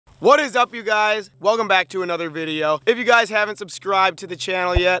What is up, you guys? Welcome back to another video. If you guys haven't subscribed to the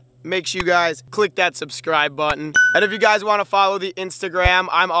channel yet, make sure you guys click that subscribe button. And if you guys want to follow the Instagram,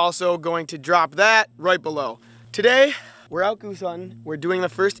 I'm also going to drop that right below. Today, we're out goose hunting. We're doing the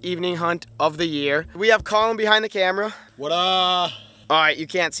first evening hunt of the year. We have Collin behind the camera. What up? All right, you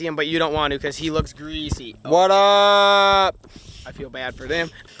can't see him, but you don't want to because he looks greasy. What up? I feel bad for them.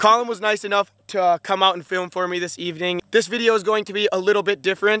 Collin was nice enough to come out and film for me this evening. This video is going to be a little bit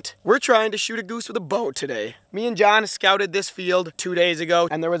different. We're trying to shoot a goose with a bow today. Me and John scouted this field 2 days ago,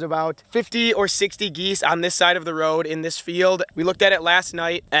 and there was about 50 or 60 geese on this side of the road in this field. We looked at it last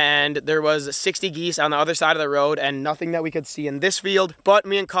night, and there was 60 geese on the other side of the road and nothing that we could see in this field. But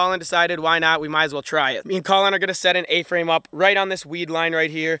me and Collin decided, why not? We might as well try it. Me and Collin are gonna set an A-frame up right on this weed line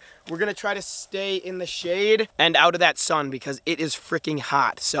right here. We're gonna try to stay in the shade and out of that sun because it is freaking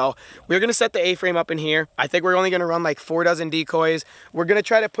hot. So we're gonna set the A-frame up in here. I think we're only gonna run like 4 dozen decoys. We're gonna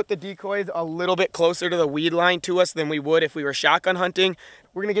try to put the decoys a little bit closer to the weed line to us than we would if we were shotgun hunting.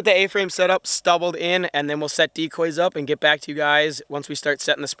 We're gonna get the A-frame set up, stubbled in, and then we'll set decoys up and get back to you guys once we start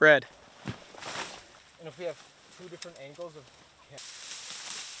setting the spread. And if we have 2 different angles of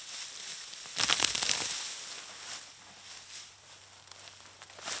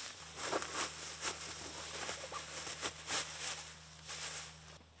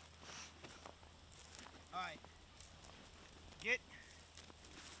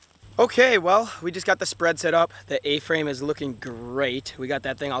Okay, well, we just got the spread set up. The A-frame is looking great. We got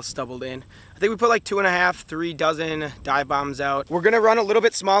that thing all stubbled in. I think we put like 2.5, 3 dozen dive bombs out. We're gonna run a little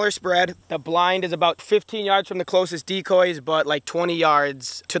bit smaller spread. The blind is about 15 yards from the closest decoys, but like 20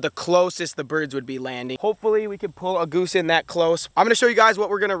 yards to the closest the birds would be landing. Hopefully we can pull a goose in that close. I'm gonna show you guys what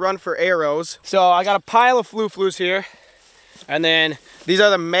we're gonna run for arrows. So I got a pile of flu-flus here. And then these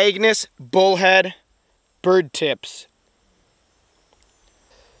are the Magnus bullhead bird tips.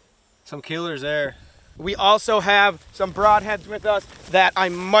 some killers there. We also have some broadheads with us that I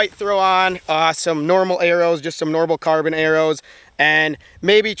might throw on some normal arrows, just some normal carbon arrows, and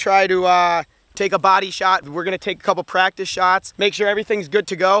maybe try to take a body shot. We're gonna take a couple practice shots, make sure everything's good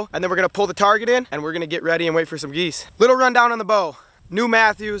to go, and then we're gonna pull the target in and we're gonna get ready and wait for some geese. Little rundown on the bow. New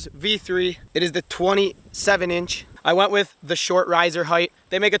Matthews V3. It is the 27-inch. I went with the short riser height.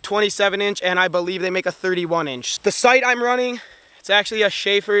 They make a 27-inch and I believe they make a 31-inch. The sight I'm running, it's actually a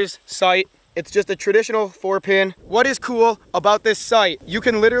Schaefer's sight. It's just a traditional 4-pin. What is cool about this sight, you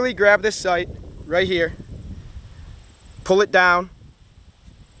can literally grab this sight right here, pull it down,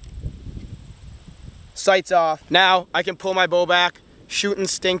 sight's off. Now I can pull my bow back, shoot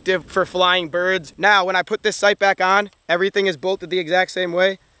instinctive for flying birds. Now when I put this sight back on, everything is bolted the exact same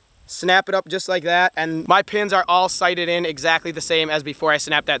way. Snap it up just like that, and my pins are all sighted in exactly the same as before I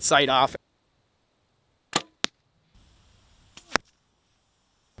snapped that sight off.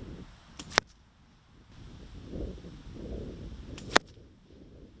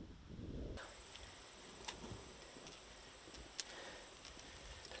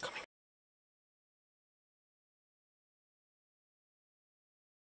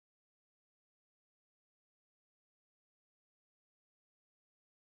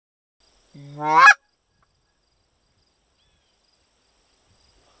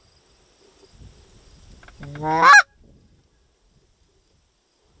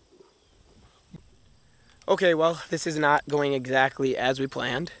 Okay, well, this is not going exactly as we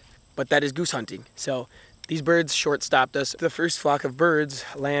planned, but that is goose hunting. So these birds short-stopped us. The first flock of birds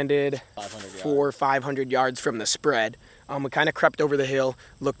landed 400 or 500 yards from the spread. We kind of crept over the hill,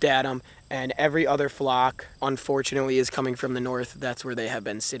 looked at them, and every other flock, unfortunately, is coming from the north. That's where they have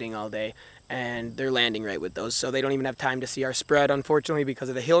been sitting all day, and they're landing right with those. So they don't even have time to see our spread, unfortunately, because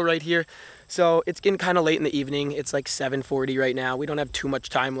of the hill right here. So it's getting kind of late in the evening. It's like 7:40 right now. We don't have too much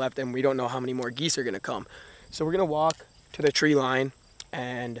time left, and we don't know how many more geese are gonna come. So we're gonna walk to the tree line,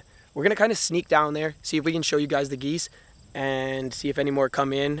 and we're gonna kind of sneak down there, see if we can show you guys the geese, and see if any more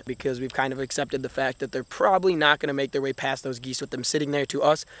come in, because we've kind of accepted the fact that they're probably not going to make their way past those geese with them sitting there to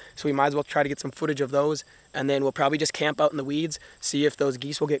us. So we might as well try to get some footage of those, and then we'll probably just camp out in the weeds, see if those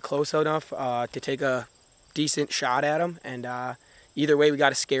geese will get close enough to take a decent shot at them. And either way, we got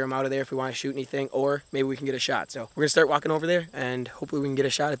to scare them out of there if we want to shoot anything, or maybe we can get a shot. So we're going to start walking over there, and hopefully we can get a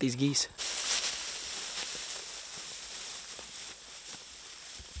shot at these geese.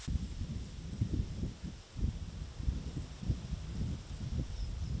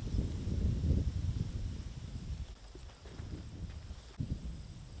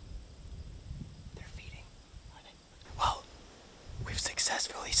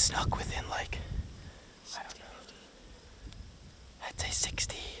 Successfully snuck within like, I don't know, I'd say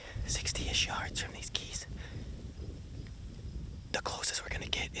 60-ish yards from these geese. The the closest we're gonna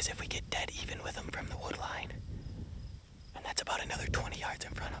get is if we get dead even with them from the wood line. And that's about another 20 yards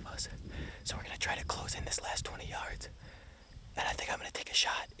in front of us. So we're gonna try to close in this last 20 yards. And I think I'm gonna take a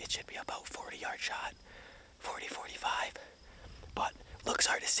shot. It should be about 40-yard shot, 40, 45. But looks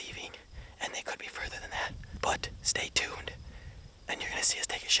are deceiving, and they could be further than that. But stay tuned, and you're gonna see us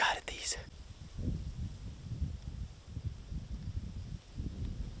take a shot at these.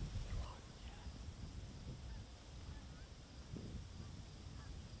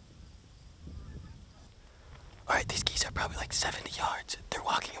 All right, these geese are probably like 70 yards. They're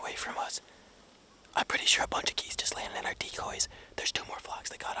walking away from us. I'm pretty sure a bunch of geese just landed in our decoys. There's 2 more flocks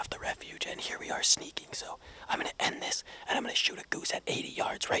that got off the refuge, and here we are sneaking. So I'm gonna end this, and I'm gonna shoot a goose at 80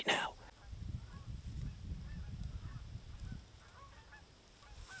 yards right now.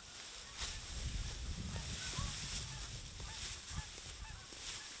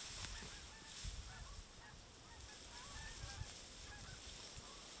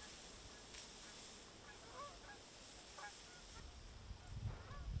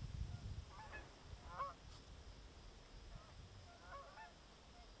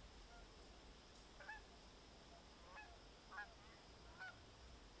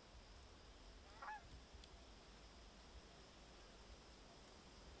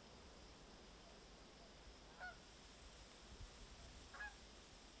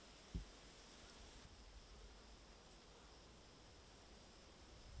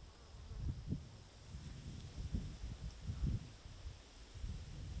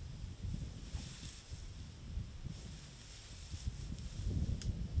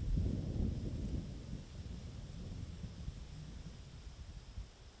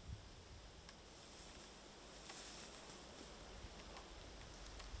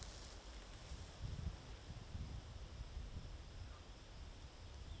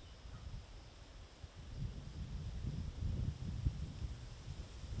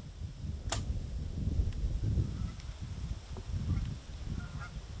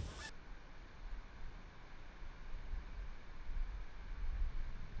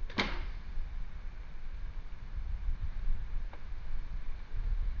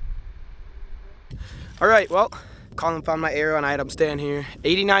 All right, well, Collin found my arrow and I had him stand here.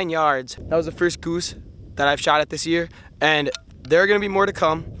 89 yards. That was the first goose that I've shot at this year, and there are gonna be more to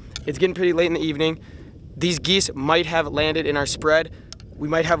come. It's getting pretty late in the evening. These geese might have landed in our spread. We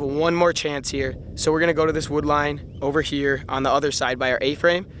might have one more chance here. So we're gonna go to this wood line over here on the other side by our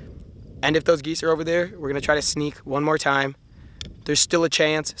A-frame. And if those geese are over there, we're gonna try to sneak one more time. There's still a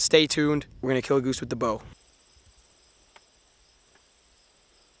chance, stay tuned. We're gonna kill a goose with the bow.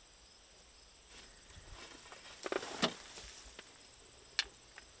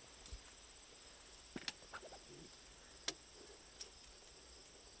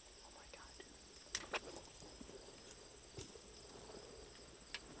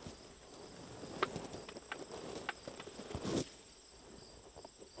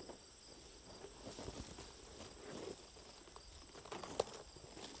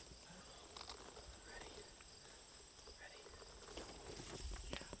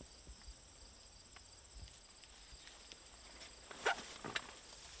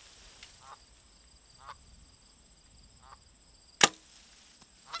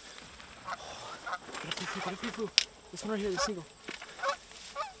 This one right here, the single.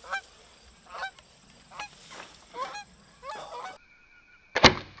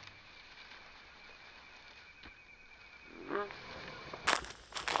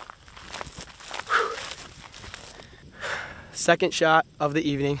 Second shot of the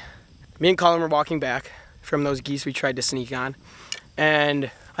evening. Me and Collin were walking back from those geese we tried to sneak on, and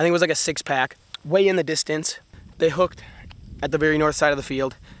I think it was like a 6-pack. Way in the distance, they hooked at the very north side of the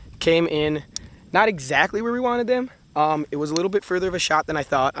field, came in not exactly where we wanted them. It was a little bit further of a shot than I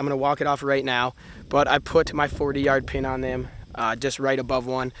thought. I'm gonna walk it off right now, but I put my 40-yard pin on them just right above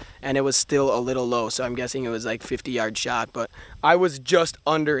one, and it was still a little low, so I'm guessing it was like 50-yard shot, but I was just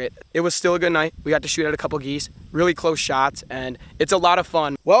under it. It was still a good night. We got to shoot at a couple geese, really close shots, and it's a lot of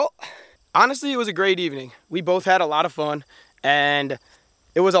fun. Well, honestly, it was a great evening. We both had a lot of fun, and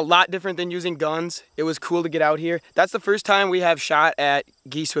it was a lot different than using guns. It was cool to get out here. That's the first time we have shot at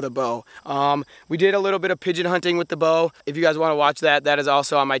geese with a bow. We did a little bit of pigeon hunting with the bow. If you guys want to watch that, that is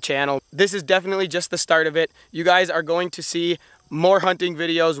also on my channel. This is definitely just the start of it. You guys are going to see more hunting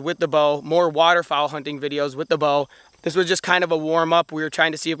videos with the bow, more waterfowl hunting videos with the bow. This was just kind of a warm-up. We were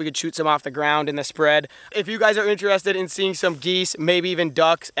trying to see if we could shoot some off the ground in the spread. If you guys are interested in seeing some geese, maybe even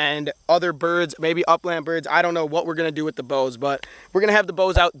ducks and other birds, maybe upland birds, I don't know what we're gonna do with the bows, but we're gonna have the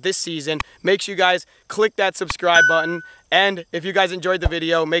bows out this season. Make sure you guys click that subscribe button. And if you guys enjoyed the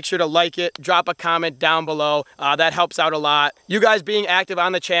video, make sure to like it, drop a comment down below. That helps out a lot. You guys being active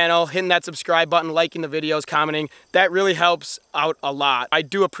on the channel, hitting that subscribe button, liking the videos, commenting, that really helps out a lot. I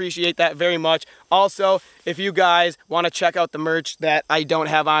do appreciate that very much. Also, if you guys want to check out the merch that I don't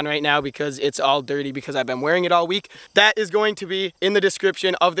have on right now because it's all dirty because I've been wearing it all week, that is going to be in the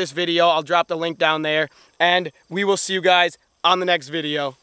description of this video. I'll drop the link down there, and we will see you guys on the next video.